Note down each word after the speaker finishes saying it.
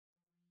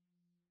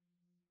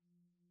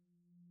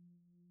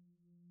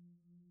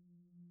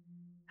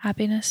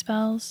Happiness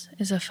Spells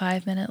is a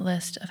 5-minute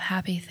list of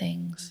happy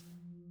things.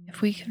 If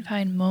we can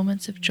find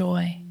moments of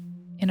joy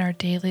in our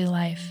daily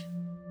life,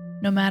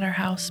 no matter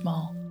how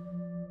small,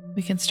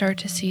 we can start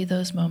to see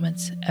those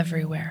moments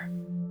everywhere.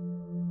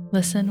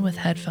 Listen with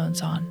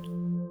headphones on.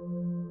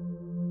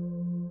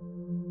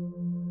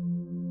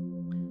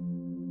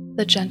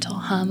 The gentle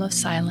hum of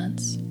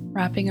silence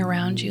wrapping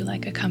around you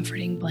like a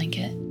comforting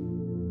blanket,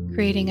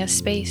 creating a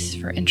space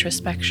for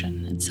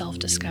introspection and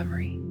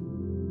self-discovery.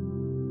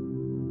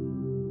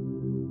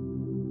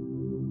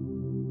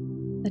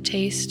 The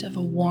taste of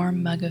a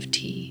warm mug of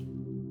tea,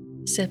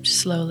 sipped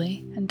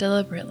slowly and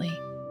deliberately,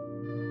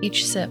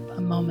 each sip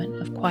a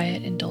moment of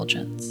quiet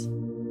indulgence.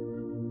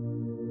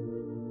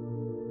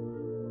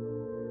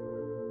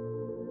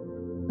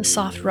 The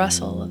soft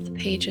rustle of the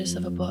pages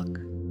of a book.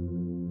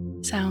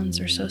 Sounds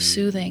are so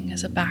soothing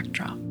as a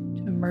backdrop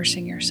to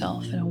immersing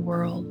yourself in a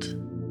world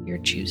you're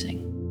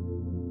choosing.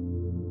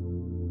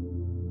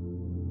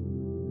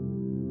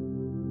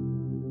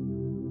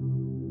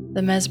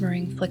 The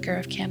mesmering flicker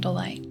of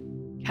candlelight,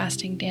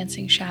 casting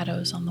dancing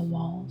shadows on the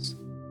walls,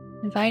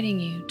 inviting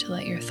you to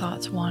let your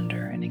thoughts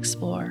wander and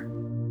explore.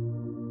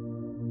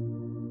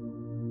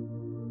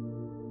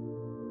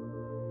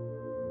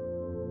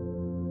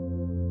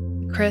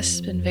 The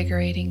crisp,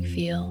 invigorating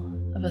feel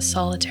of a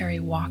solitary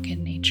walk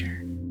in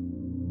nature,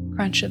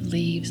 crunch of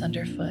leaves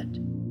underfoot,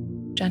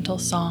 gentle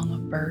song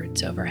of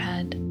birds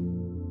overhead.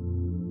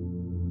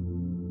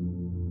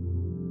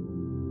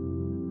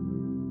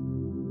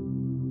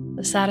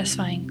 The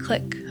satisfying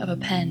click of a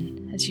pen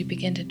as you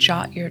begin to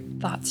jot your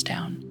thoughts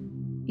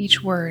down,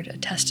 each word a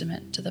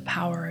testament to the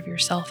power of your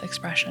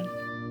self-expression.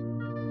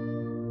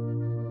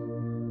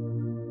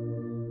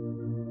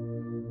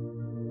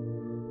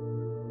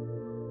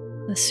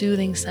 The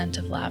soothing scent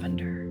of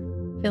lavender,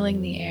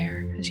 filling the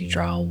air as you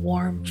draw a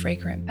warm,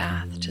 fragrant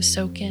bath to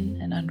soak in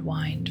and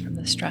unwind from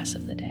the stress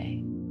of the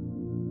day.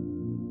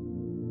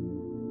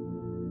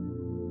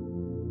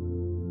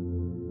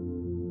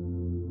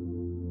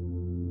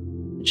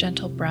 The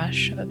gentle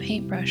brush of a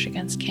paintbrush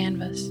against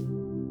canvas,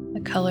 the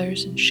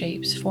colors and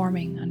shapes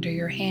forming under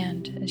your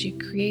hand as you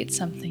create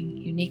something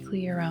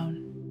uniquely your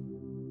own.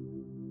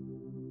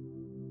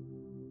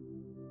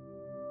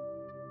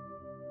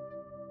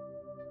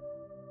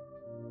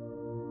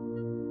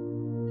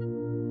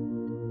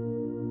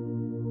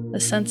 The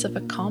sense of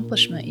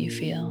accomplishment you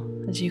feel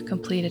as you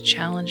complete a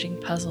challenging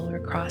puzzle or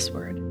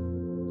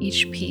crossword,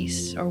 each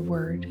piece or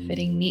word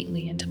fitting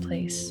neatly into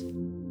place.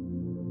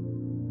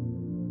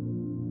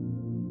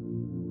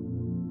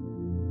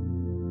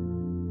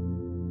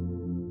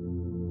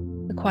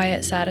 The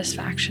quiet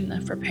satisfaction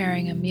of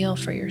preparing a meal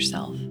for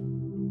yourself,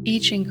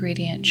 each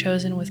ingredient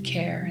chosen with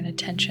care and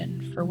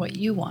attention for what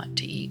you want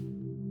to eat.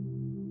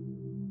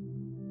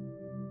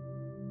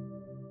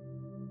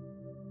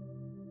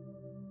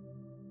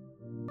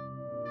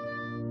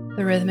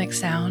 The rhythmic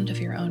sound of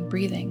your own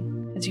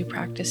breathing as you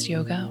practice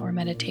yoga or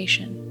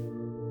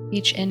meditation,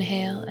 each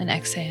inhale and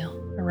exhale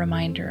a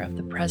reminder of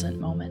the present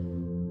moment.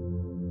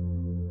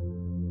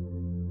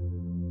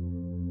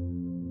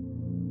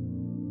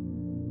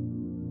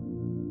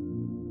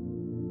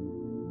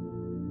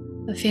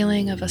 The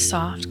feeling of a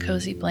soft,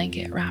 cozy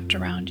blanket wrapped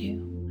around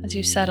you as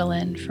you settle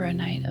in for a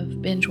night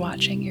of binge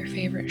watching your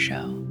favorite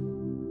show.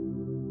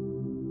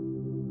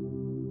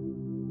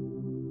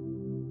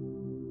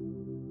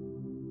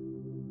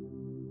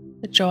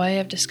 The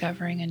joy of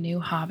discovering a new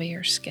hobby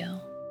or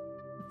skill,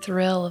 the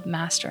thrill of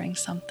mastering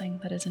something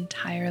that is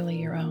entirely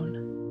your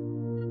own.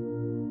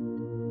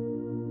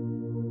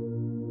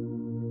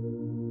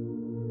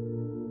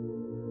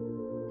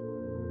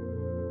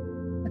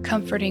 The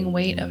comforting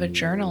weight of a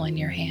journal in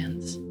your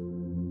hands,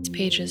 its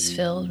pages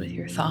filled with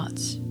your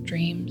thoughts,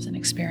 dreams, and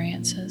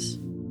experiences.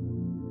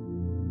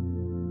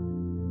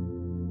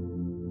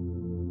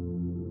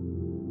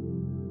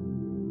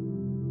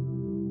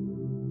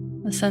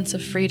 The sense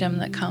of freedom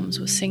that comes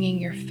with singing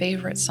your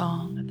favorite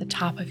song at the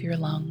top of your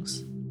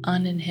lungs,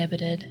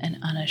 uninhibited and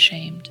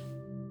unashamed.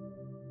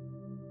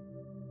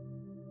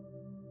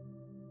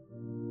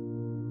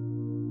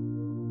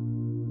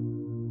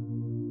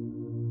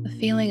 The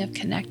feeling of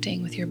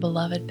connecting with your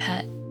beloved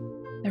pet,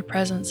 their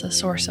presence a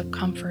source of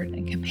comfort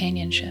and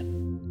companionship,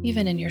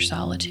 even in your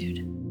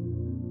solitude.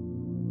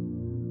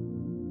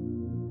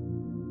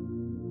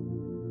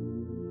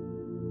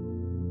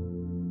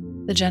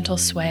 The gentle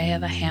sway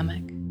of a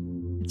hammock,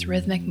 its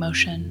rhythmic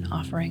motion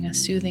offering a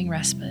soothing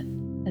respite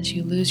as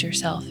you lose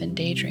yourself in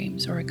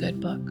daydreams or a good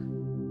book.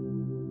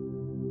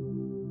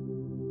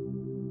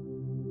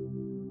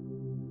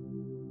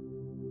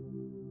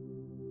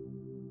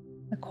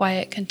 A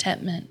quiet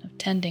contentment of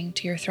tending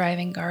to your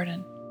thriving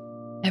garden,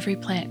 every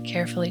plant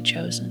carefully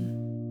chosen.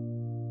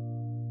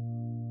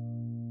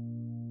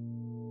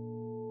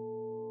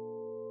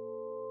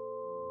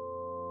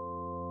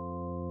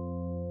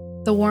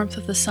 The warmth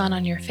of the sun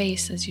on your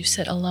face as you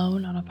sit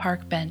alone on a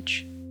park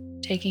bench,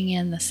 taking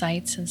in the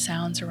sights and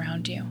sounds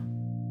around you.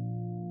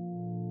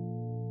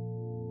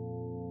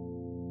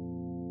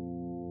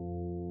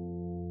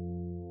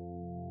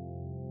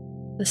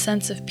 the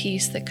sense of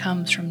peace that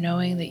comes from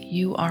knowing that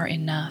you are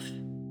enough,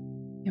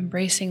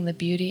 embracing the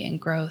beauty and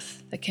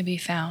growth that can be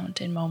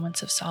found in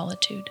moments of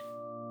solitude.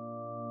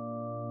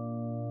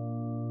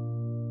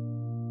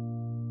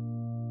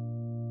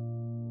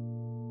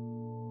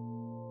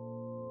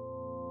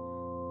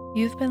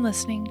 You've been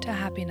listening to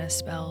Happiness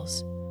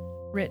Spells,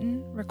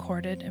 written,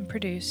 recorded, and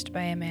produced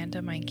by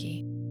Amanda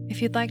Meinke.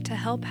 If you'd like to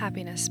help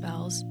Happiness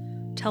Spells,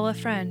 tell a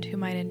friend who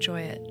might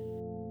enjoy it.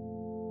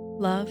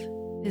 Love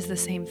is the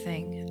same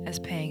thing as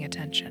paying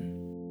attention.